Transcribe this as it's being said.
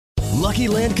Lucky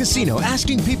Land Casino,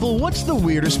 asking people, what's the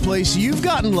weirdest place you've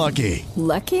gotten lucky?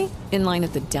 Lucky? In line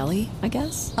at the deli, I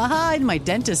guess? Aha, in my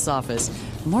dentist's office.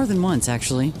 More than once,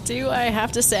 actually. Do I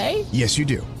have to say? Yes, you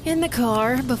do. In the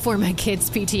car before my kids'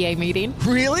 PTA meeting.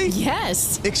 Really?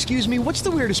 Yes. Excuse me, what's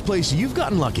the weirdest place you've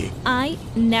gotten lucky? I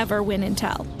never win and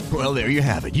tell. Well, there you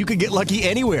have it. You can get lucky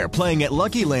anywhere, playing at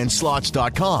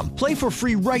LuckyLandSlots.com. Play for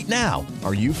free right now.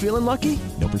 Are you feeling lucky?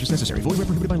 No purchase necessary. Void where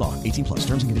prohibited by law. 18 plus.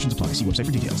 Terms and conditions apply. See website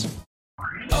for details.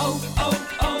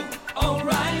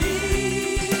 O'Reilly.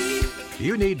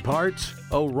 You need parts?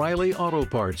 O'Reilly Auto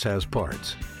Parts has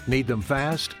parts. Need them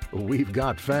fast? We've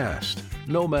got fast.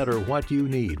 No matter what you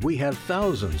need, we have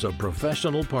thousands of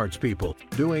professional parts people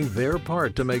doing their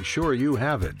part to make sure you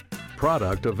have it.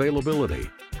 Product availability.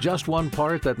 Just one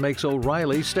part that makes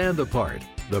O'Reilly stand apart.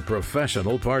 The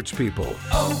professional parts people.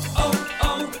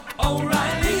 O'Reilly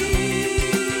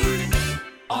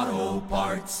Auto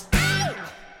Parts.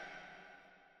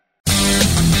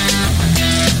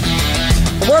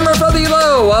 Warmer from the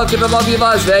low. Welcome to lovely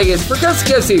Las Vegas for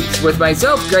Custom Soups with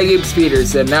myself, Greg Ames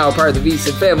Peterson, now part of the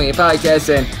VSiN Family Podcast,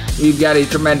 and we've got a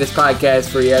tremendous podcast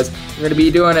for you. As we're going to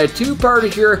be doing a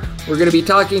two-parter here. We're going to be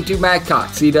talking to Matt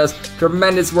Cox. He does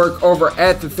tremendous work over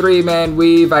at the Three-Man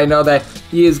Weave. I know that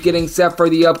he is getting set for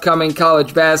the upcoming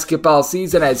college basketball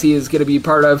season, as he is going to be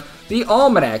part of the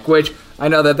Almanac, which I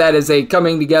know that is a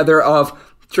coming together of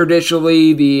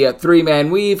traditionally the Three-Man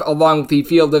Weave, along with the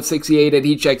Field of 68 at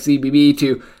Heat Check CBB,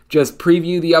 to just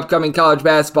preview the upcoming college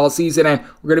basketball season, and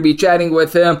we're going to be chatting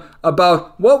with him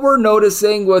about what we're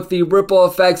noticing with the ripple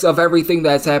effects of everything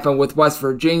that's happened with West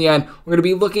Virginia, and we're going to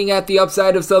be looking at the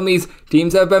upside of some of these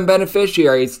teams that have been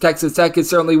beneficiaries. Texas Tech is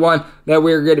certainly one that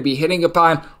we're going to be hitting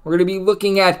upon. We're going to be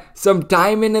looking at some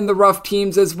diamond in the rough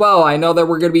teams as well. I know that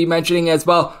we're going to be mentioning as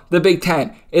well the Big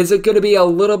Ten. Is it going to be a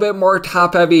little bit more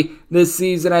top-heavy this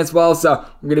season as well? So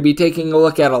we're going to be taking a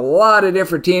look at a lot of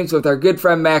different teams with our good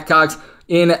friend Matt Cox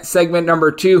in segment number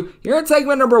 2. Here in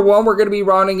segment number 1, we're going to be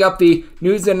rounding up the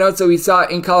news and notes that we saw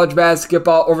in college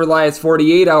basketball over the last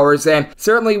 48 hours. And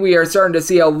certainly we are starting to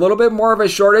see a little bit more of a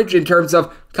shortage in terms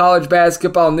of college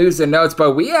basketball news and notes,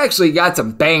 but we actually got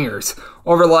some bangers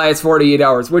over the last 48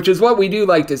 hours, which is what we do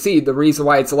like to see. The reason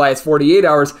why it's the last 48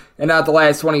 hours and not the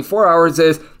last 24 hours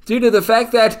is due to the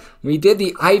fact that we did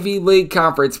the Ivy League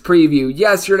Conference preview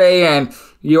yesterday, and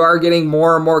you are getting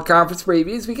more and more conference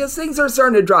previews because things are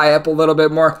starting to dry up a little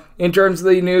bit more in terms of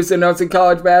the news and notes in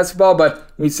college basketball, but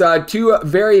we saw two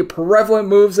very prevalent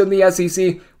moves in the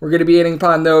SEC. We're going to be hitting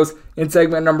upon those in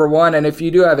segment number 1, and if you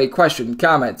do have a question,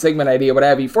 comment, segment idea, what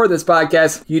have you for this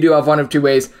podcast, you do have one of two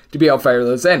ways to be able to fire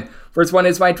those in. First one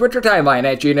is my Twitter timeline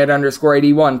at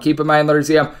GNet_81. Keep in mind, letters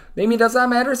naming does not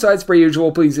matter, so as per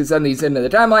usual, please do send these into the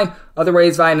timeline. Other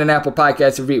ways, find an Apple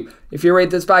Podcast review. If you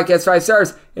rate this podcast 5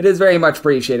 stars, it is very much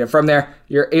appreciated. From there,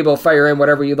 you're able to fire in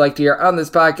whatever you'd like to hear on this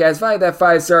podcast via that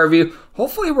 5-star review.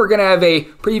 Hopefully, we're going to have a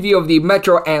preview of the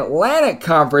Metro Atlantic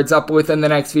Conference up within the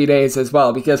next few days as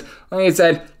well, because, like I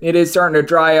said, it is starting to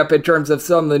dry up in terms of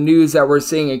some of the news that we're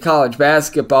seeing in college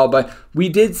basketball, but we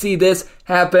did see this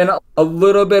happen a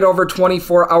little bit over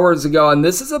 24 hours ago, and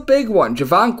this is a big one.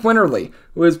 Jahvon Quinerly,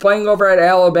 who was playing over at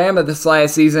Alabama this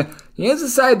last season, he has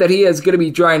decided that he is going to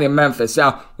be joining Memphis.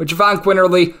 Now, with Jahvon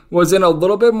Quinerly was in a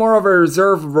little bit more of a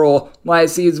reserve role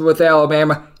last season with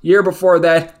Alabama. Year before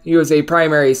that, he was a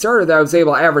primary starter that was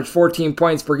able to average 14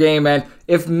 points per game. And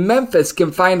if Memphis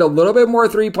can find a little bit more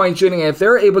three-point shooting, and if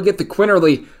they're able to get the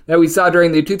Quinerly that we saw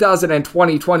during the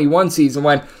 2020-21 season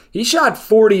when he shot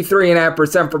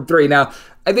 43.5% from three. Now,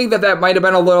 I think that might have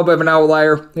been a little bit of an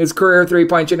outlier. His career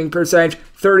three-point shooting percentage,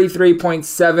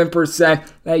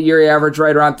 33.7%. That year he averaged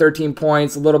right around 13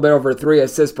 points, a little bit over 3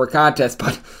 assists per contest.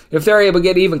 But if they're able to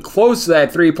get even close to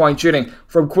that three-point shooting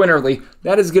from Quinerly,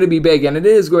 that is going to be big, and it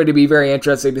is going to be very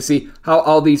interesting to see how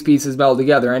all these pieces meld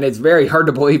together. And it's very hard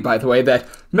to believe, by the way, that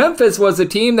Memphis was a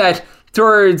team that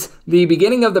towards the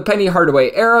beginning of the Penny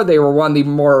Hardaway era, they were one of the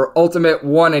more ultimate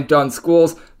one-and-done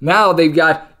schools. Now they've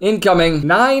got incoming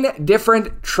 9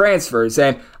 different transfers,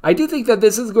 and I do think that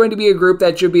this is going to be a group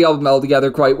that should be able to meld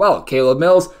together quite well. Caleb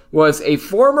Mills was a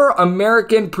former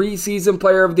American preseason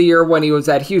player of the year when he was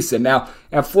at Houston. Now,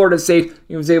 at Florida State,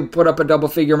 he was able to put up a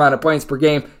double-figure amount of points per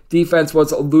game. Defense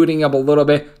was eluding him a little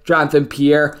bit. Jonathan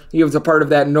Pierre, he was a part of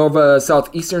that Nova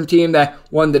Southeastern team that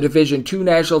won the Division II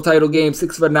national title game,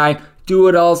 6'9",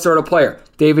 do-it-all sort of player.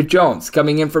 David Jones,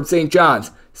 coming in from St. John's,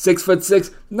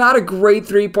 6'6", not a great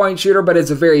three-point shooter, but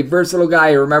is a very versatile guy.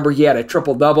 I remember he had a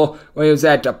triple-double when he was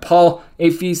at DePaul a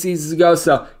few seasons ago,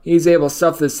 so he's able to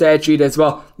stuff the stat sheet as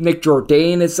well. Nick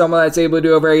Jourdain is someone that's able to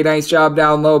do a very nice job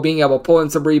down low, being able to pull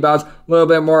in some rebounds, a little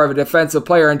bit more of a defensive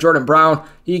player. And Jordan Brown,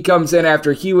 he comes in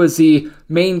after he was the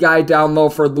main guy down low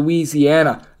for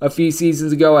Louisiana a few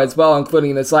seasons ago as well,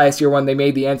 including this last year when they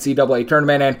made the NCAA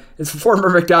tournament, and is a former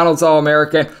McDonald's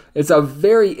All-American. It's a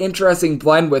very interesting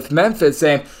blend with Memphis,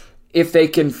 and if they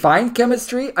can find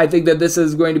chemistry, I think that this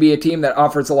is going to be a team that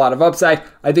offers a lot of upside.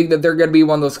 I think that they're going to be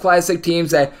one of those classic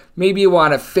teams that maybe you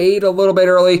want to fade a little bit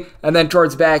early, and then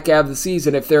towards the back half of the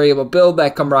season, if they're able to build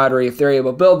that camaraderie, if they're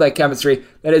able to build that chemistry,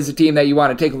 that is a team that you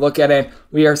want to take a look at. And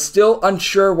we are still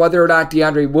unsure whether or not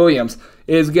DeAndre Williams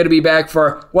is going to be back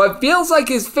for what feels like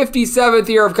his 57th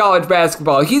year of college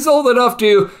basketball. He's old enough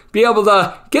to be able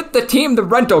to get the team the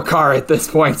rental car at this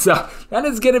point, so that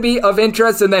is going to be of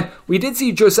interest. And then we did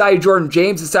see Josiah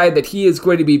Jordan-James decide that he is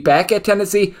going to be back at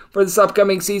Tennessee for this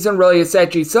upcoming season, really a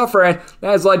stat sheet sufferer, and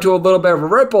that has led to a little bit of a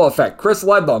ripple effect. Chris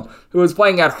Ledlum, who was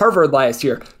playing at Harvard last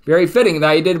year, very fitting that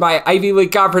I did my Ivy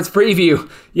League Conference preview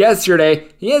yesterday.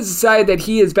 He has decided that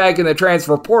he is back in the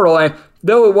transfer portal, and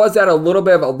though it was at a little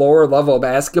bit of a lower level of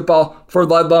basketball for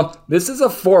Ledlum, this is a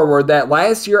forward that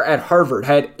last year at Harvard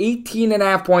had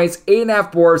 18.5 points,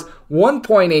 8.5 boards,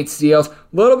 1.8 steals, a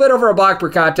little bit over a block per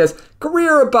contest,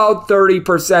 career about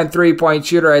 30% three-point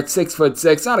shooter at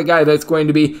 6'6". Not a guy that's going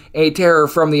to be a terror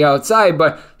from the outside,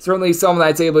 but certainly someone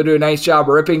that's able to do a nice job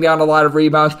ripping down a lot of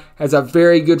rebounds, has a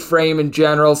very good frame in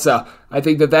general, so I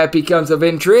think that becomes of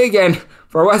intrigue. And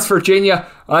for West Virginia,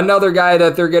 another guy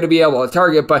that they're going to be able to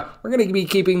target, but we're going to be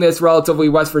keeping this relatively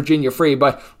West Virginia free.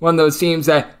 But one of those teams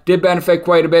that did benefit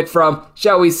quite a bit from,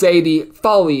 shall we say, the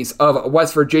follies of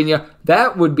West Virginia,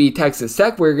 that would be Texas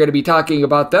Tech. We're going to be talking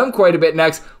about them quite a bit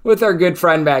next with our good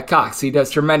friend Matt Cox. He does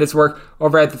tremendous work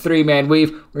over at the Three-Man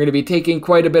Weave. We're going to be taking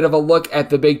quite a bit of a look at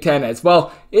the Big Ten as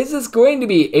well. Is this going to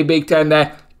be a Big Ten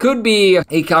that could be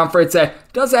a conference that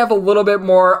does have a little bit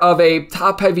more of a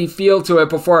top-heavy feel to it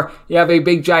before you have a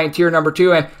big giant tier number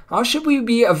 2? And how should we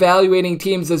be evaluating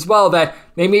teams as well that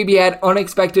they maybe had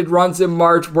unexpected runs in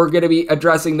March? We're going to be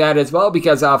addressing that as well,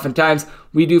 because oftentimes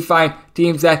we do find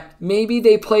teams that maybe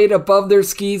they played above their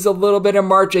skis a little bit in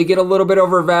March, they get a little bit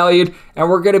overvalued, and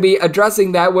we're going to be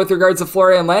addressing that with regards to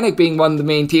Florida Atlantic being one of the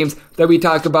main teams that we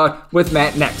talk about with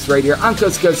Matt next, right here on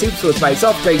Coast to Coast Hoops with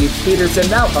myself, Greg Peterson,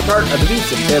 now a part of the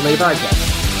VSiN Family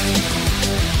Podcast.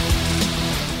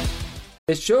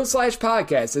 This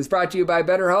show/podcast is brought to you by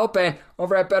BetterHelp, and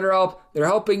over at BetterHelp, they're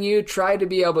helping you try to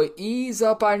be able to ease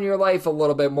up on your life a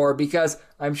little bit more, because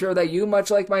I'm sure that you, much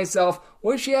like myself,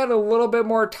 wish you had a little bit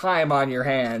more time on your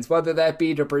hands, whether that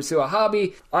be to pursue a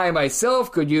hobby. I myself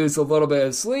could use a little bit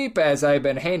of sleep, as I've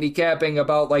been handicapping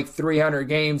about like 300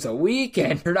 games a week,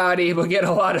 and you're not able to get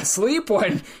a lot of sleep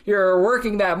when you're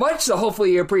working that much, so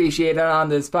hopefully you appreciate it on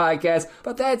this podcast.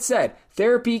 But that said,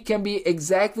 therapy can be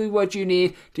exactly what you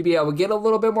need to be able to get a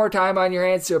little bit more time on your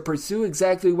hands to pursue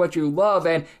exactly what you love.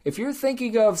 And if you're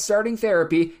thinking of starting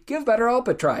therapy, give BetterHelp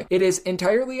a try. It is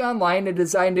entirely online and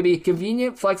designed to be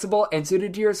convenient, flexible, and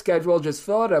suited to your schedule. Just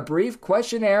fill out a brief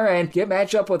questionnaire and get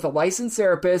matched up with a licensed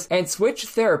therapist and switch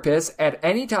therapists at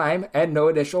any time at no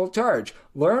additional charge.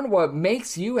 Learn what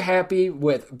makes you happy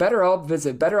with BetterHelp.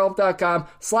 Visit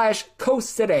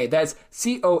BetterHelp.com/coast today. That's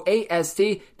COAST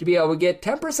to be able to get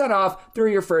 10% off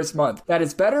through your first month. That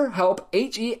is BetterHelp,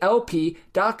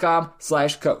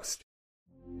 HELP.com/coast.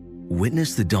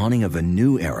 Witness the dawning of a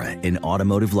new era in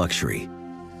automotive luxury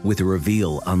with a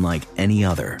reveal unlike any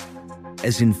other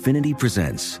as Infiniti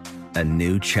presents a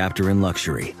new chapter in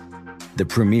luxury, the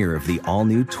premiere of the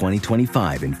all-new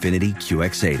 2025 Infiniti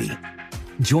QX80.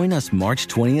 Join us March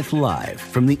 20th live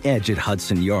from the Edge at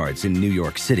Hudson Yards in New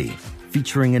York City,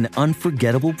 featuring an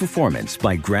unforgettable performance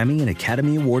by Grammy and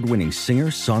Academy Award-winning singer,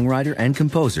 songwriter, and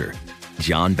composer,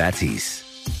 Jon Batiste.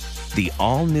 The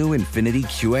all-new Infiniti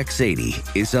QX80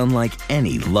 is unlike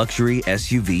any luxury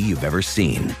SUV you've ever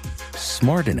seen.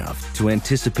 Smart enough to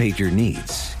anticipate your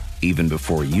needs, even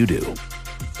before you do.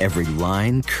 Every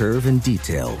line, curve, and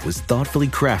detail was thoughtfully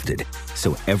crafted,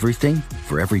 so everything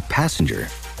for every passenger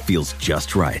feels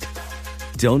just right.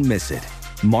 Don't miss it.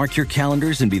 Mark your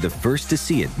calendars and be the first to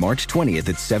see it March 20th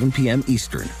at 7 p.m.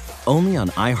 Eastern, only on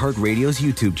iHeartRadio's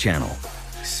YouTube channel.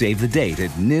 Save the date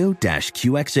at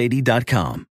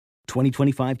new-QX80.com.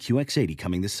 2025 QX80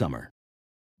 coming this summer.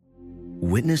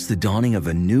 Witness the dawning of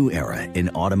a new era in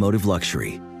automotive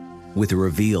luxury with a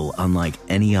reveal unlike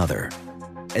any other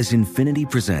as Infiniti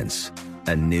presents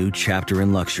a new chapter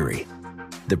in luxury,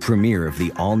 the premiere of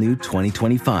the all-new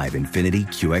 2025 Infiniti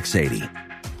QX80.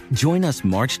 Join us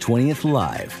March 20th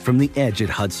live from the Edge at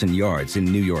Hudson Yards in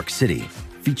New York City,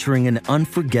 featuring an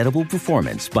unforgettable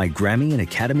performance by Grammy and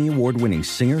Academy Award-winning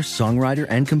singer, songwriter,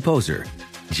 and composer,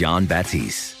 Jon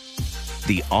Batiste.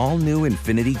 The all-new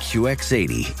Infiniti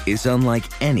QX80 is unlike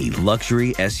any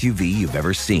luxury SUV you've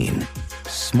ever seen.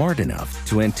 Smart enough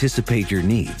to anticipate your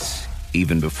needs,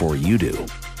 even before you do.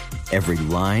 Every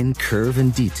line, curve,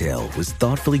 and detail was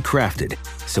thoughtfully crafted,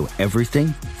 so everything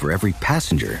for every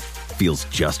passenger feels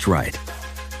just right.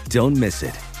 Don't miss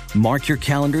it. Mark your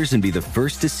calendars and be the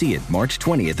first to see it March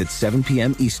 20th at 7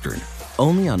 p.m. Eastern,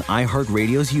 only on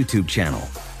iHeartRadio's YouTube channel.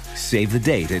 Save the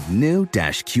date at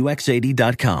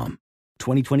new-QX80.com.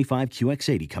 2025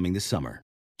 QX80 coming this summer.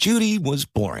 Judy was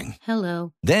boring.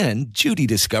 Hello. Then Judy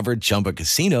discovered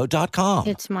ChumbaCasino.com.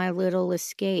 It's my little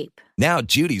escape. Now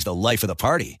Judy's the life of the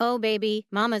party. Oh, baby,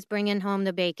 mama's bringing home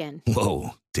the bacon.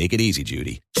 Whoa, take it easy,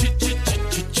 Judy.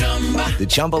 The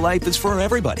Chumba life is for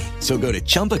everybody. So go to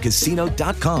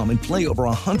ChumbaCasino.com and play over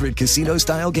 100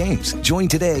 casino-style games. Join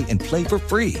today and play for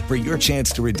free for your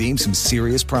chance to redeem some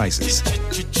serious prizes.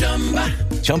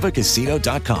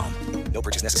 ChumbaCasino.com. No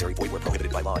purchase necessary. Void where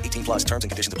prohibited by law. 18 plus terms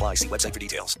and conditions apply. See website for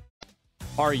details.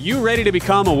 Are you ready to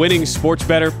become a winning sports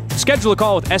bettor? Schedule a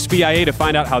call with SBIA to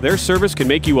find out how their service can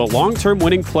make you a long-term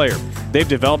winning player. They've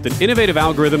developed an innovative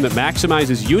algorithm that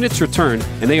maximizes units returned,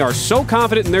 and they are so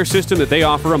confident in their system that they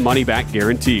offer a money-back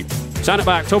guarantee. Sign up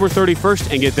by October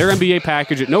 31st and get their MBA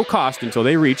package at no cost until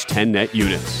they reach 10 net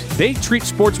units. They treat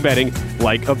sports betting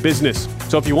like a business.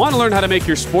 So if you want to learn how to make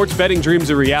your sports betting dreams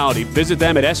a reality, visit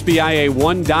them at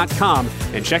SBIA1.com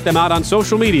and check them out on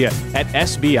social media at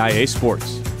SBIA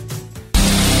Sports.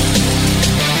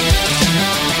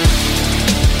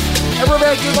 And we're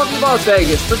back in lovely Las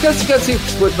Vegas for Gutsy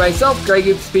Gutsy with myself, Greg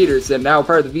Gibbs Peterson, now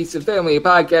part of the VSiN Family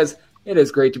Podcast. It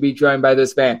is great to be joined by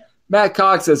this man. Matt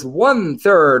Cox is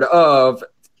 1/3 of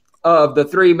the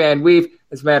three-man weave.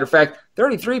 As a matter of fact,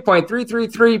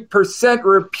 33.333%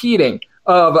 repeating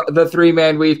of the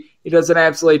three-man weave. He does an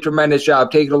absolutely tremendous job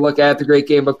taking a look at the great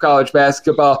game of college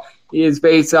basketball. He is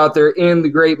based out there in the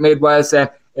great Midwest and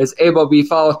is able to be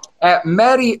followed at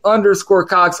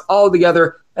Matty_Cox all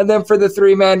together. And then for the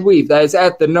three-man weave, that is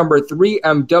at the number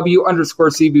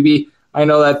 3MW_CBB. I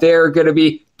know that they're going to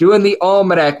be doing the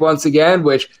Almanac once again,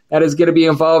 which that is going to be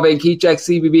involving Keycheck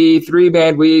CBB,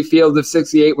 three-man weave. Field of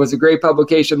 68 was a great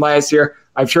publication last year.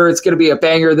 I'm sure it's going to be a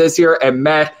banger this year. And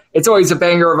Matt, it's always a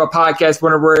banger of a podcast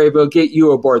whenever we're able to get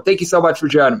you aboard. Thank you so much for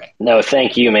joining me. No,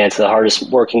 thank you, man. It's the hardest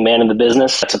working man in the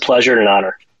business. It's a pleasure and an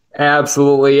honor.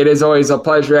 Absolutely. It is always a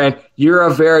pleasure. And you're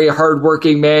a very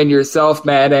hardworking man yourself,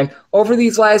 Matt. And over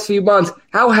these last few months,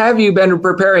 how have you been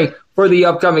preparing for the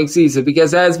upcoming season?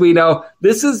 Because as we know,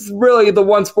 this is really the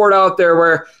one sport out there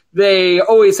where they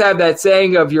always have that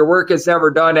saying of your work is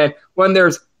never done. And when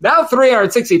there's now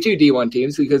 362 D1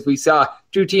 teams, because we saw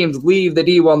two teams leave the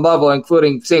D1 level,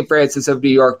 including St. Francis of New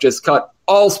York, just cut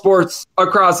all sports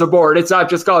across the board. It's not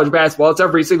just college basketball. It's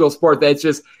every single sport that's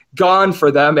just gone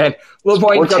for them. And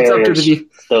LeMoyne comes up to the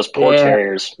those poor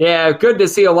Terriers. Yeah, good to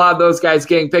see a lot of those guys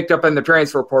getting picked up in the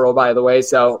transfer portal, by the way.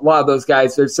 So a lot of those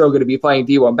guys, they're still going to be playing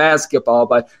D1 basketball,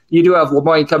 but you do have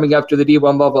LeMoyne coming up to the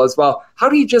D1 level as well. How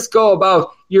do you just go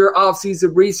about your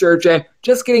off-season research and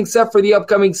just getting set for the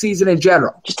upcoming season in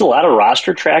general? Just a lot of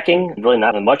roster tracking. Really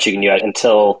not much you can do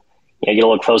until you get a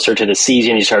little closer to the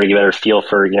season. You start to get a better feel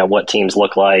for what teams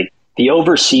look like. The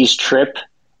overseas trip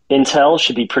intel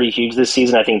should be pretty huge this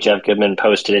season. I think Jeff Goodman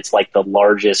posted it's like the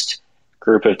largest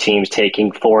group of teams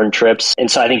taking foreign trips. And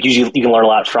so I think usually you can learn a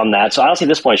lot from that. So honestly, at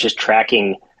this point, it's just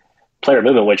tracking player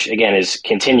movement, which again is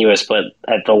continuous, but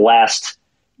at the last,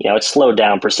 it's slowed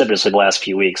down precipitously the last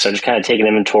few weeks. So just kind of taking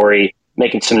inventory,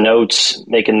 making some notes,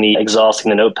 exhausting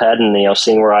the notepad, and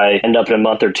seeing where I end up in a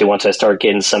month or two once I start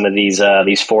getting some of these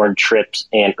foreign trips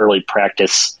and early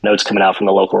practice notes coming out from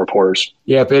the local reporters.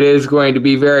 Yep, it is going to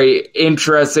be very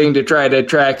interesting to try to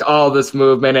track all this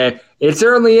movement, and it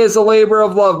certainly is a labor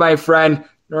of love, my friend.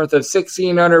 North of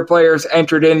 1,600 players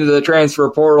entered into the transfer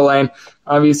portal, and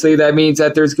obviously that means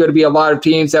that there's going to be a lot of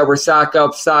teams that we're stock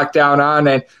up, stock down on,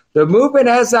 and the movement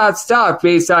has not stopped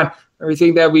based on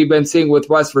everything that we've been seeing with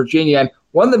West Virginia. And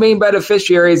one of the main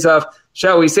beneficiaries of,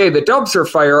 shall we say, the dumpster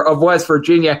fire of West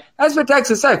Virginia has been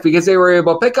Texas Tech, because they were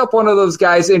able to pick up one of those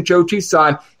guys in Joe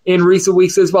Toussaint in recent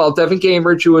weeks as well. Devin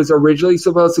Cambridge, who was originally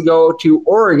supposed to go to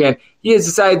Oregon, he has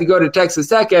decided to go to Texas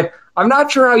Tech. And I'm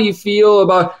not sure how you feel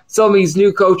about some of these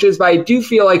new coaches, but I do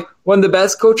feel like one of the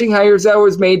best coaching hires that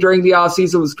was made during the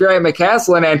offseason was Grant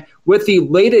McCasland. And with the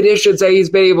late additions that he's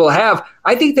been able to have,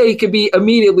 I think that he could be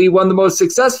immediately one of the most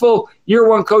successful year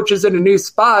one coaches in a new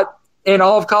spot in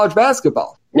all of college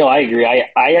basketball. No, I agree.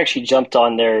 I actually jumped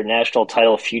on their national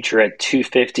title future at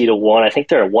 250 to 1. I think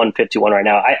they're at 151 right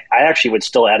now. I actually would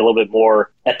still add a little bit more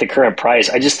at the current price.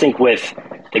 I just think with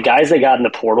the guys they got in the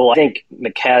portal, I think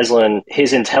McCasland,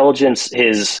 his intelligence,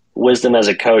 his wisdom as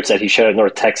a coach that he showed at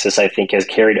North Texas, I think has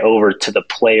carried over to the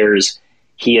players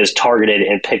he has targeted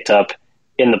and picked up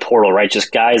in the portal, right?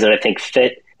 Just guys that I think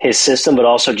fit his system, but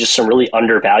also just some really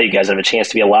undervalued guys that have a chance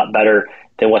to be a lot better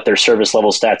than what their service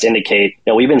level stats indicate.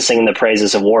 You know, we've been singing the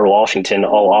praises of Warren Washington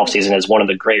all offseason as one of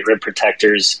the great rim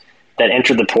protectors that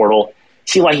entered the portal.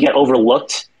 See why he got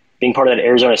overlooked being part of that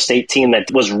Arizona State team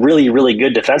that was really, really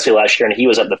good defensively last year, and he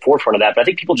was at the forefront of that. But I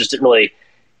think people just didn't really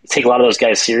take a lot of those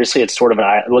guys seriously. It's sort of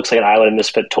it looks like an island of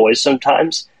misfit toys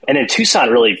sometimes. And then Tucson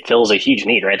really fills a huge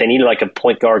need, right? They needed like a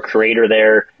point guard creator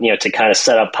there, to kind of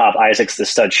set up Pop Isaacs, the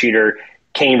stud shooter.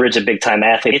 Cambridge, a big-time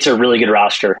athlete. It's a really good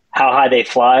roster. How high they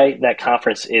fly, that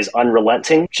conference is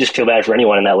unrelenting. Just feel bad for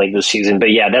anyone in that league this season.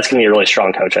 But yeah, that's going to be a really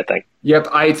strong coach, I think. Yep,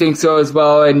 I think so as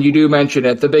well. And you do mention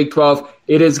it. The Big 12,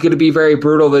 it is going to be very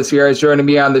brutal this year. As joining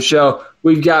me on the show,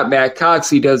 we've got Matt Cox.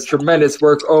 He does tremendous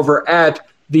work over at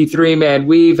the Three-Man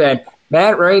Weave. And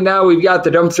Matt, right now we've got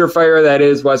the dumpster fire that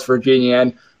is West Virginia.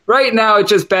 And right now it's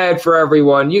just bad for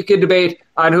everyone. You can debate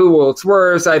on who looks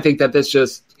worse. I think that this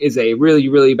just is a really,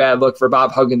 really bad look for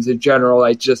Bob Huggins in general.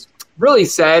 It's just really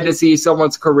sad to see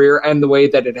someone's career end the way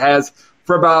that it has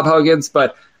for Bob Huggins.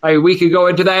 But we could go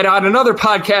into that on another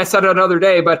podcast on another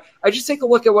day. But I just take a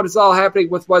look at what is all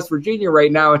happening with West Virginia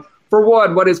right now. And for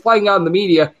one, what is playing out in the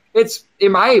media, it's,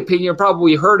 in my opinion,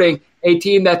 probably hurting a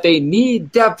team that they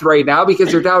need depth right now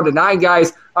because they're down to 9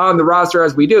 guys on the roster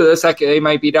as we do this. Heck, they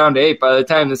might be down to 8 by the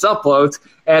time this uploads,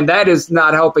 and that is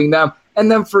not helping them. And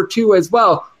then for 2 as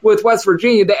well, with West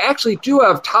Virginia, they actually do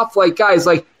have top-flight guys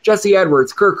like Jesse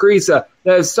Edwards, Kirk Kriisa,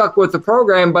 that have stuck with the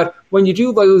program. But when you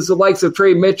do lose the likes of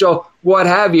Trey Mitchell, what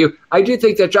have you, I do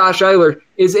think that Josh Eilert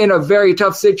is in a very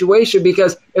tough situation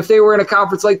because if they were in a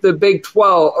conference like the Big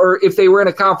 12 or if they were in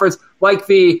a conference like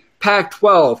the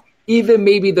Pac-12, even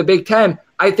maybe the Big 10,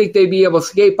 I think they'd be able to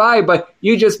skate by. But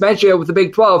you just mentioned it with the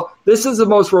Big 12. This is the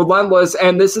most relentless,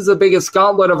 and this is the biggest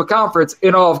gauntlet of a conference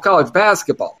in all of college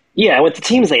basketball. Yeah, with the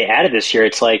teams they added this year,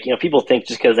 it's like, people think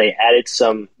just because they added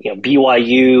some,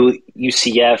 BYU,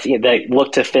 UCF, that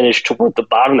look to finish toward the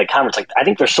bottom of the conference. Like, I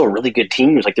think they're still really good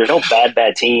teams. Like, there's no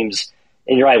bad teams.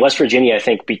 And you're right, West Virginia, I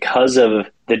think because of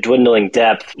the dwindling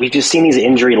depth, we've just seen these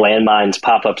injury landmines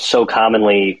pop up so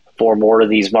commonly for more of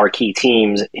these marquee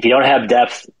teams. If you don't have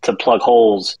depth to plug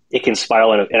holes, it can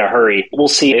spiral in a hurry. We'll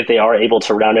see if they are able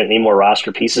to round out any more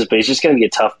roster pieces, but it's just going to be a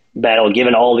tough battle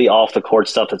given all the off-the-court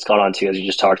stuff that's gone on too, as you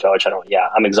just talked about, which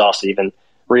I'm exhausted even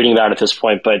reading about it at this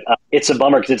point. But it's a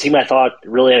bummer because the team I thought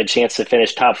really had a chance to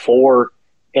finish top 4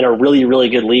 in a really, really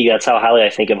good league. That's how highly I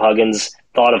think of Huggins,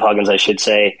 I should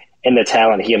say, and the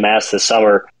talent he amassed this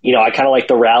summer. I kind of like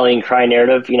the rallying cry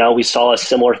narrative. We saw a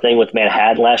similar thing with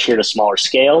Manhattan last year at a smaller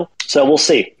scale. So we'll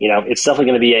see. It's definitely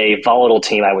going to be a volatile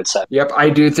team, I would say. Yep, I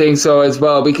do think so as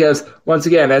well because, once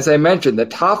again, as I mentioned, the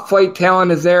top flight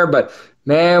talent is there, but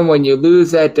man, when you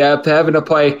lose that depth, having to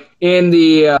play in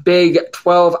the Big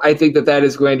 12, I think that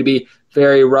is going to be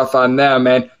very rough on them.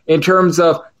 And in terms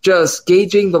of just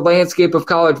gauging the landscape of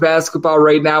college basketball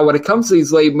right now, when it comes to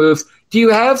these late moves, do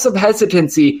you have some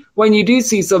hesitancy when you do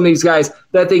see some of these guys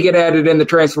that they get added in the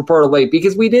transfer portal late?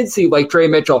 Because we did see, like Trey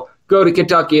Mitchell, go to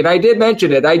Kentucky, and I did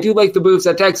mention it. I do like the moves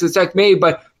that Texas Tech made,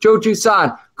 but Joe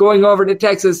Toussaint going over to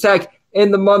Texas Tech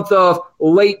in the month of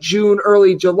late June,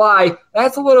 early July,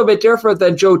 that's a little bit different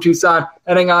than Joe Toussaint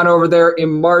heading on over there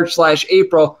in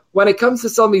March/April. When it comes to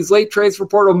some of these late transfer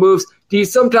portal moves, do you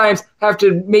sometimes have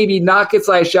to maybe knock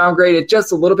it/downgrade it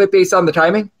just a little bit based on the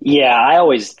timing? Yeah, I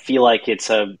always feel like it's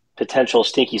a potential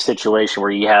stinky situation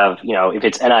where you have, if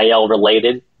it's NIL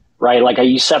related, right? Like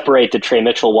you separate the Trey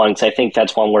Mitchell one because I think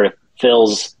that's one where it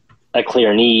fills a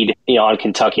clear need, on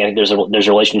Kentucky. I think there's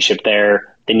a relationship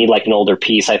there. They need like an older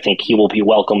piece. I think he will be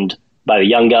welcomed by the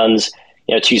young guns.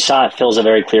 Toussaint fills a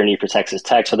very clear need for Texas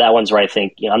Tech. So that one's where I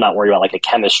think, I'm not worried about like a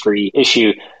chemistry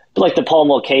issue. But like the Paul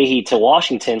Mulcahy to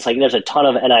Washington, it's like there's a ton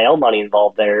of NIL money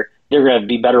involved there. They're going to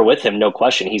be better with him, no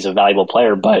question. He's a valuable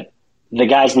player, but the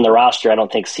guys in the roster, I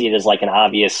don't think see it as like an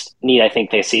obvious need. I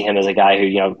think they see him as a guy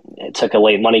who, took a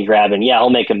late money grab, and he'll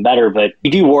make him better. But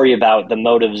you do worry about the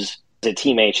motives as a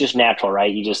teammate. It's just natural,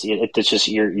 right? It's just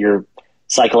your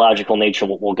psychological nature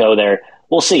will go there.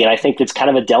 We'll see. And I think it's kind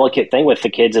of a delicate thing with the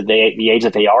kids at the age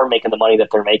that they are making the money that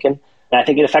they're making. And I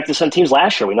think it affected some teams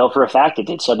last year. We know for a fact it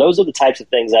did. So those are the types of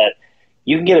things that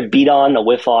you can get a beat on, a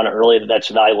whiff on early. That's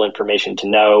valuable information to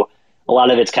know. A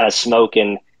lot of it's kind of smoke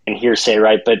and and hearsay,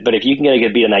 right? But if you can get a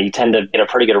good beat on that, you tend to get a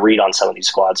pretty good read on some of these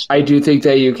squads. I do think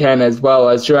that you can as well.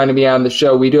 As joining me on the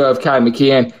show, we do have Kai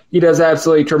McKeon. He does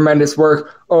absolutely tremendous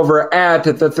work over at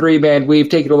the Three Man Weave,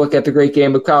 taking a look at the great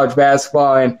game of college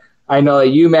basketball. And I know that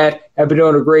you, Matt, have been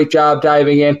doing a great job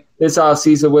diving in this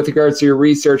offseason with regards to your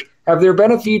research. Have there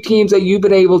been a few teams that you've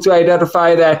been able to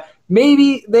identify that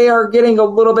maybe they are getting a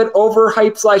little bit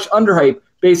overhyped/underhyped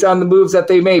based on the moves that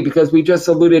they made? Because we just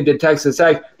alluded to Texas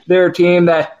Tech. They're a team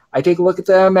that I take a look at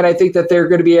them, and I think that they're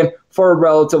going to be in for a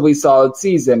relatively solid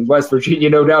season. West Virginia,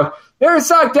 no doubt, they're a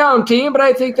socked-down team, but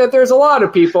I think that there's a lot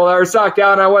of people that are socked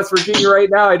down on West Virginia right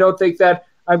now. I don't think that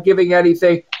I'm giving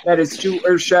anything that is too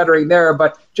earth-shattering there,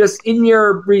 but just in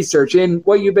your research, in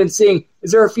what you've been seeing,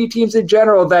 is there a few teams in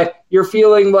general that you're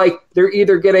feeling like they're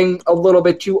either getting a little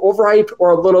bit too overhyped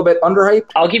or a little bit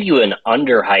underhyped? I'll give you an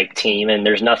underhyped team, and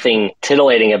there's nothing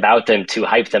titillating about them to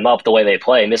hype them up the way they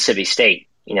play. Mississippi State,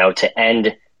 to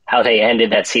end how they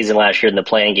ended that season last year in the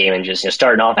playing game and just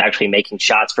starting off actually making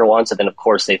shots for once, and then, of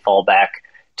course, they fall back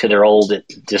to their old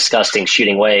disgusting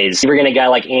shooting ways. You bring in a guy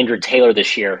like Andrew Taylor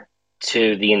this year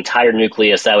to the entire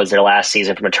nucleus that was their last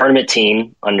season from a tournament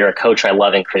team under a coach I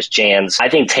love in Chris Jans. I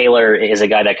think Taylor is a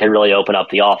guy that could really open up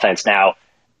the offense. Now,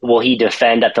 will he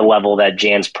defend at the level that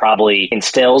Jans probably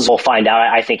instills? We'll find out.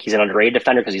 I think he's an underrated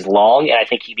defender because he's long, and I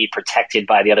think he'd be protected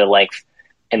by the other length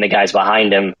and the guys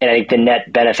behind him. And I think the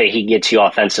net benefit he gets you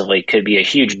offensively could be a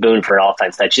huge boon for an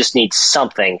offense that just needs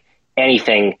something,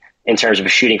 anything in terms of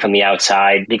shooting from the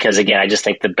outside. Because, again, I just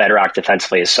think the bedrock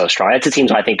defensively is so strong. That's a team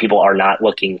I think people are not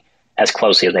looking as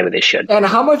closely as maybe they should. And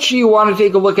how much do you want to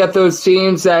take a look at those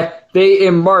teams that they,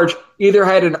 in March, either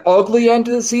had an ugly end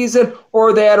of the season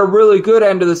or they had a really good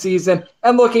end of the season,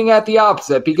 and looking at the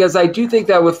opposite? Because I do think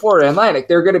that with Florida Atlantic,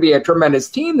 they're going to be a tremendous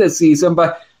team this season,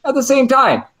 but at the same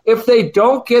time, if they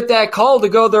don't get that call to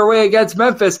go their way against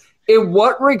Memphis, in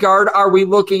what regard are we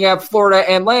looking at Florida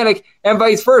Atlantic and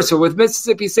vice versa with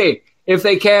Mississippi State? If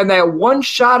they can that one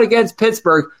shot against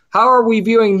Pittsburgh, how are we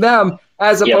viewing them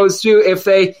as opposed to if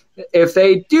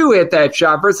they do hit that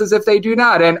shot versus if they do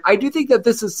not? And I do think that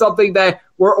this is something that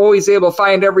we're always able to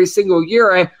find every single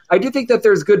year. And I do think that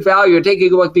there's good value in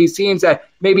taking a look at these teams that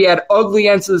maybe had ugly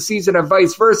ends of the season and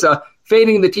vice versa,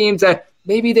 fading the teams that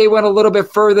maybe they went a little bit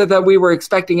further than we were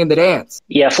expecting in the dance.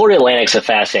 Yeah, Florida Atlantic's a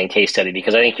fascinating case study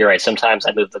because I think you're right. Sometimes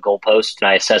I move the goalpost and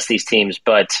I assess these teams,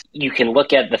 but you can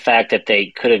look at the fact that they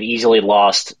could have easily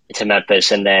lost to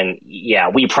Memphis, and then,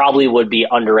 we probably would be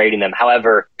underrating them.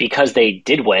 However, because they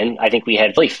did win, I think we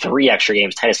had really 3 extra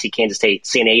games, Tennessee, Kansas State,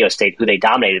 San Diego State, who they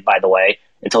dominated, by the way,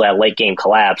 until that late game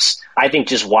collapse. I think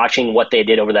just watching what they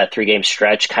did over that 3-game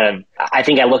stretch I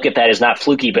think I look at that as not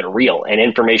fluky, but real and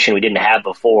information we didn't have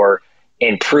before,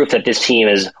 and proof that this team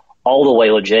is all the way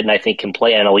legit and I think can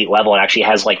play at an elite level and actually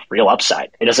has real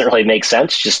upside. It doesn't really make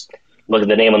sense. Just look at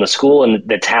the name on the school and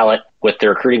the talent with the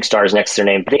recruiting stars next to their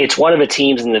name. It's one of the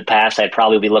teams in the past I'd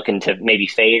probably be looking to maybe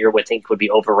fade or would think would be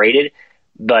overrated.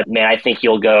 But, man, I think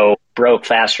you'll go broke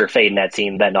faster fading that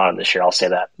team than not on this year. I'll say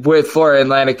that. With Florida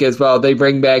Atlantic as well, they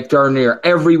bring back darn near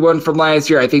everyone from last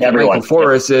year. I think that Michael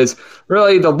Forrest is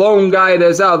really the lone guy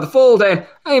that's out of the fold. And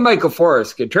I think Michael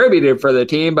Forrest contributed for the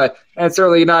team, but that's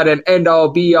certainly not an end-all,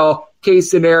 be-all case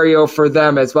scenario for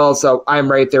them as well. So I'm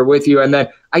right there with you. And then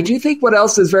I do think what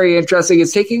else is very interesting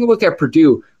is taking a look at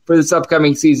Purdue for this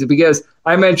upcoming season, because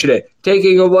I mentioned it,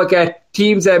 taking a look at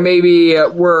teams that maybe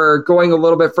were going a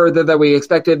little bit further than we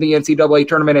expected in the NCAA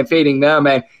tournament and fading them.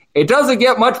 And it doesn't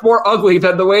get much more ugly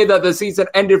than the way that the season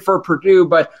ended for Purdue,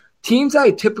 but teams I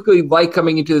typically like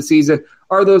coming into the season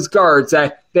are those guards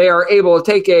that they are able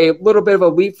to take a little bit of a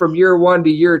leap from year 1 to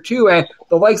year 2, and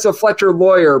the likes of Fletcher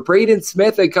Lawyer, Braden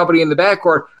Smith and company in the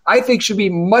backcourt, I think should be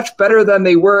much better than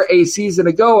they were a season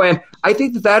ago, and I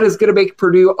think that is going to make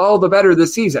Purdue all the better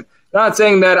this season. Not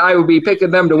saying that I would be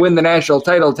picking them to win the national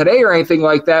title today or anything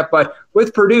like that, but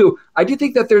with Purdue, I do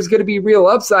think that there's going to be real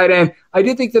upside, and I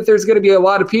do think that there's going to be a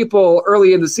lot of people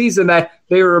early in the season that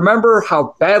they remember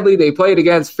how badly they played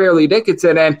against Fairleigh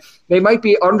Dickinson, and they might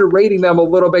be underrating them a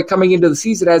little bit coming into the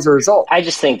season as a result. I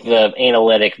just think the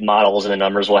analytic models and the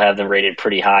numbers will have them rated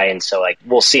pretty high, and so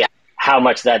we'll see how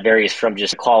much that varies from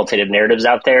just qualitative narratives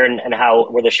out there and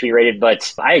where they should be rated.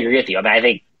 But I agree with you. I mean, I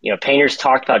think Painter's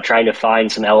talked about trying to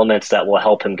find some elements that will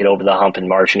help him get over the hump in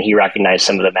March, and he recognized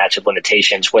some of the matchup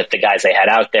limitations with the guys they had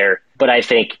out there. But I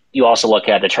think you also look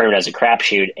at the tournament as a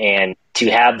crapshoot, and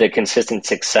to have the consistent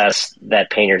success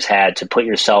that Painter's had, to put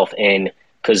yourself in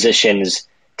positions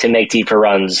to make deeper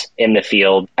runs in the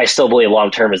field, I still believe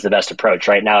long-term is the best approach.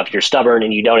 Right now, if you're stubborn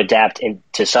and you don't adapt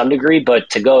to some degree,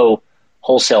 but to go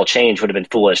wholesale change would have been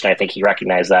foolish, and I think he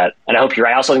recognized that. And I hope you're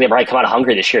right. I also think they probably come out of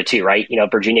Hungary this year too, right?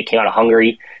 Virginia came out of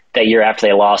Hungary that year after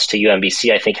they lost to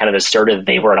UMBC. I think kind of asserted that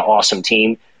they were an awesome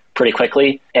team pretty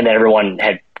quickly, and then everyone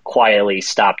had quietly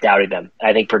stopped doubting them.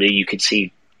 I think Purdue, you could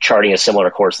see charting a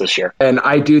similar course this year. And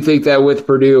I do think that with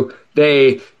Purdue,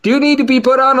 they do need to be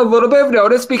put on a little bit of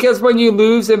notice, because when you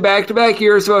lose in back-to-back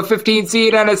years to a 15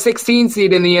 seed and a 16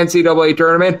 seed in the NCAA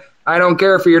tournament, I don't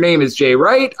care if your name is Jay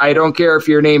Wright. I don't care if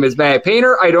your name is Matt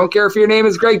Painter. I don't care if your name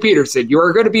is Greg Peterson. You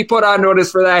are going to be put on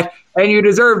notice for that, and you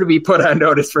deserve to be put on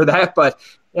notice for that. But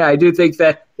yeah, I do think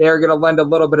that they are going to lend a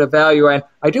little bit of value. And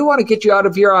I do want to get you out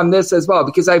of here on this as well,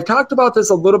 because I've talked about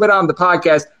this a little bit on the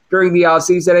podcast during the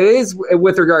offseason. It is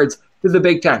with regards to the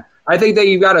Big Ten. I think that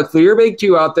you've got a clear Big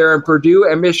Two out there in Purdue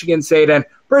and Michigan State. And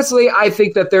personally, I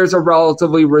think that there's a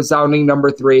relatively resounding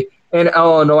number 3 in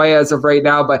Illinois as of right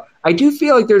now. But I do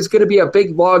feel like there's going to be a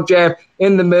big logjam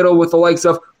in the middle with the likes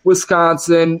of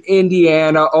Wisconsin,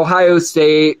 Indiana, Ohio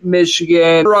State,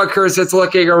 Michigan, Rutgers. It's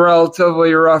looking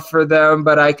relatively rough for them,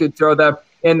 but I could throw them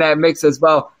in that mix as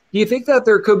well. Do you think that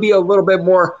there could be a little bit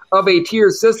more of a tier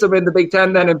system in the Big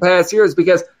Ten than in past years?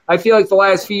 Because I feel like the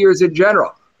last few years in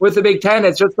general, with the Big Ten,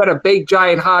 it's just been a big,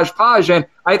 giant hodgepodge, and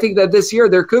I think that this year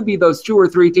there could be those 2 or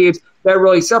 3 teams that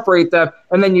really separate them,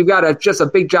 and then you've got just a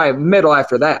big, giant middle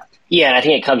after that. Yeah, and I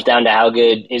think it comes down to how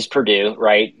good is Purdue,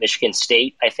 right? Michigan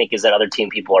State, I think, is that other team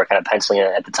people are kind of penciling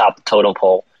at the top of the totem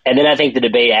pole. And then I think the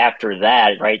debate after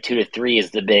that, right, 2 to 3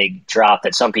 is the big drop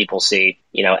that some people see.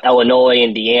 Illinois,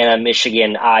 Indiana,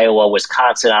 Michigan, Iowa,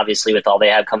 Wisconsin, obviously, with all they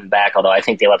have coming back, although I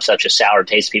think they left such a sour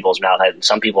taste in people's mouth.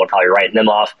 Some people are probably writing them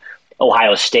off.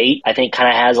 Ohio State, I think, kind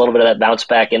of has a little bit of that bounce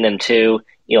back in them, too.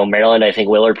 Maryland, I think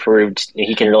Willard proved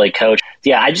he can really coach.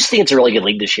 Yeah, I just think it's a really good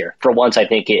league this year. For once, I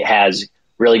think it has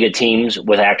really good teams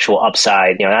with actual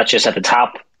upside, not just at the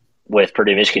top with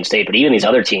Purdue, Michigan State, but even these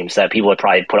other teams that people would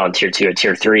probably put on tier 2 or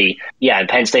tier 3. Yeah, and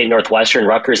Penn State, Northwestern,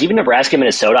 Rutgers, even Nebraska,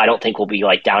 Minnesota, I don't think will be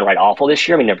downright awful this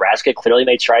year. I mean, Nebraska clearly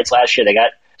made strides last year. They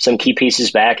got some key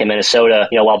pieces back, and Minnesota,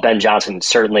 while Ben Johnson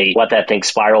certainly let that thing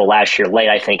spiral last year late,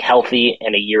 I think healthy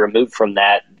and a year removed from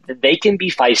that, they can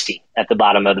be feisty at the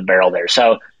bottom of the barrel there.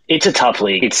 So it's a tough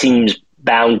league. It seems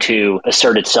bound to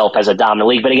assert itself as a dominant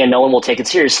league, but again, no one will take it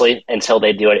seriously until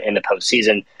they do it in the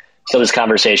postseason. So this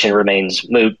conversation remains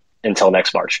moot until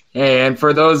next March. And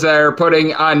for those that are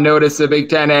putting on notice the Big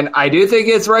Ten, and I do think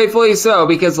it's rightfully so,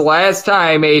 because the last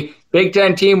time a Big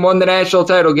Ten team won the national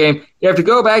title game, you have to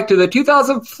go back to the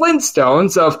 2000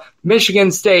 Flintstones of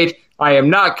Michigan State. I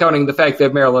am not counting the fact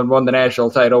that Maryland won the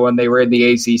national title when they were in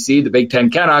the ACC. The Big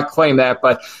Ten cannot claim that,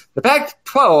 but the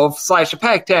Pac-12 / the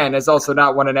Pac-10 has also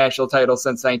not won a national title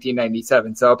since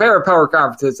 1997. So a pair of power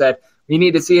conferences that we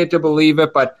need to see it to believe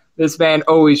it, but this man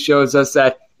always shows us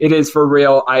that it is for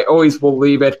real. I always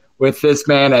believe it with this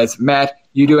man. As Matt,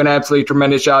 you do an absolutely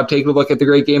tremendous job taking a look at the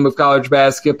great game of college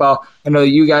basketball. I know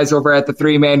you guys over at the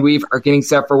 3-Man Weave are getting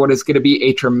set for what is going to be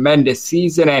a tremendous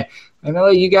season, and I know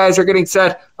you guys are getting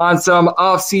set on some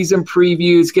off-season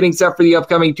previews, getting set for the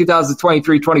upcoming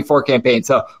 2023-24 campaign.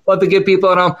 So let the good people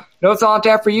at home know it's all on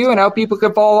tap for you and how people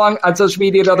can follow along on social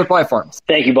media and other platforms.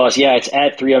 Thank you, boss. Yeah, it's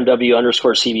at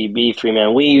 3MW_CBB,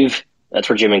 3-Man Weave. That's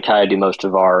where Jim and Kai do most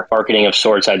of our marketing of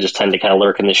sorts. I just tend to kind of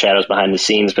lurk in the shadows behind the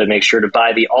scenes, but make sure to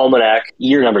buy the Almanac.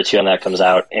 Year number 2 on that comes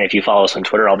out. And if you follow us on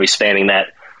Twitter, I'll be spamming that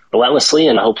relentlessly,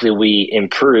 and hopefully we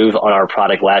improve on our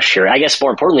product last year. I guess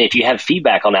more importantly, if you have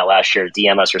feedback on that last year,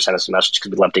 DM us or send us a message,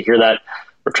 because we'd love to hear that.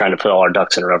 We're trying to put all our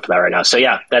ducks in a row for that right now. So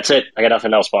yeah, that's it. I got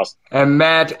nothing else, boss. And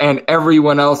Matt and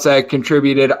everyone else that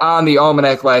contributed on the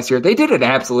Almanac last year, they did an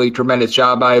absolutely tremendous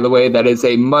job, by the way. That is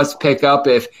a must pick up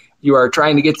if you are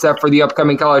trying to get set for the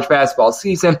upcoming college basketball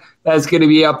season. That's going to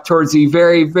be up towards the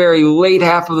very, very late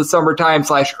half of the summertime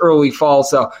 / early fall.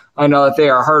 So I know that they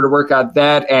are hard to work on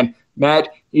that. And Matt,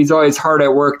 he's always hard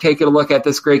at work taking a look at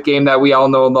this great game that we all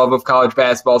know and love of college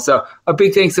basketball. So a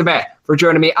big thanks to Matt for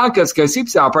joining me on Cusco Soup,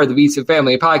 part of the VSiN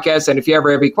Family Podcast. And if you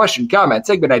ever have a question, comment,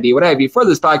 segment idea, what have you for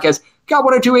this podcast, got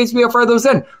 1 or 2 ways to be able to fire those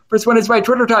in. First one is my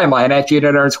Twitter timeline at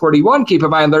 @Jada_D1. Keep in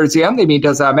mind, letters CM, they mean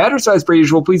does not matter. So as per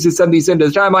usual, please just send these into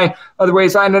the timeline. Other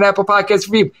ways, find an Apple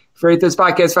Podcast review. If you rate this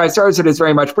podcast 5 stars, it is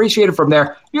very much appreciated. From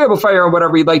there, you're able to fire on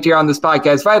whatever you'd like to hear on this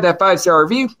podcast via that 5-star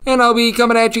review. And I'll be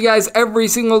coming at you guys every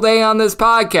single day on this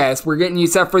podcast. We're getting you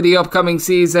set for the upcoming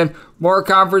season. More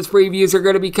conference previews are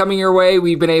going to be coming your way.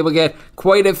 We've been able to get had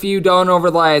quite a few done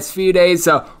over the last few days,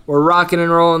 so we're rocking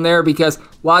and rolling there because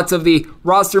lots of the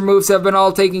roster moves have been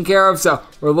all taken care of, so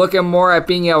we're looking more at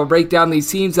being able to break down these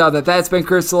teams now that that's been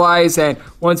crystallized. And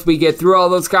once we get through all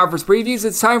those conference previews,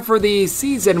 it's time for the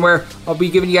season where I'll be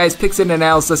giving you guys picks and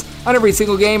analysis on every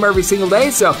single game, every single day.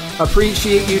 So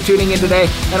appreciate you tuning in today,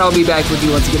 and I'll be back with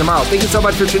you once again tomorrow. Thank you so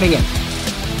much for tuning in.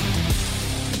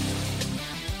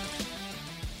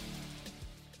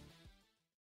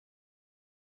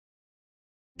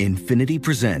 Infiniti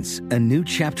presents a new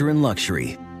chapter in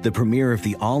luxury, the premiere of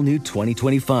the all-new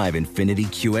 2025 Infiniti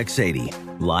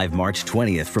QX80, live March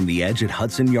 20th from the Edge at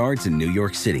Hudson Yards in New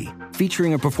York City,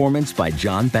 featuring a performance by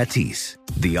Jon Batiste.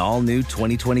 The all-new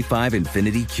 2025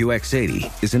 Infiniti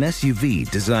QX80 is an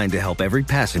SUV designed to help every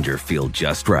passenger feel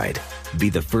just right. Be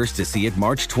the first to see it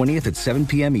March 20th at 7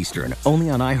 p.m. Eastern,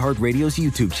 only on iHeartRadio's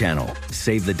YouTube channel.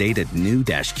 Save the date at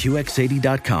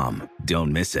new-QX80.com.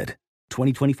 Don't miss it.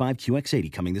 2025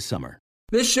 QX80 coming this summer.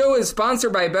 This show is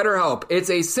sponsored by BetterHelp. It's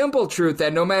a simple truth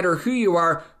that no matter who you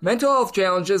are, mental health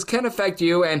challenges can affect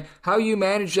you, and how you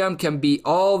manage them can be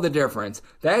all the difference.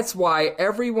 That's why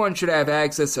everyone should have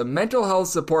access to mental health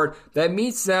support that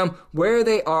meets them where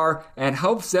they are and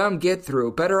helps them get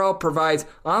through. BetterHelp provides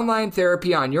online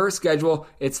therapy on your schedule.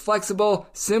 It's flexible,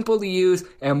 simple to use,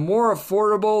 and more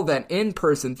affordable than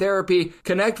in-person therapy.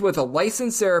 Connect with a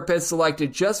licensed therapist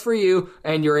selected just for you,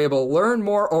 and you're able to learn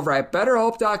more over at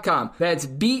BetterHelp.com. That's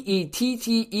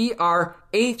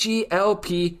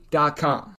BetterHelp.com.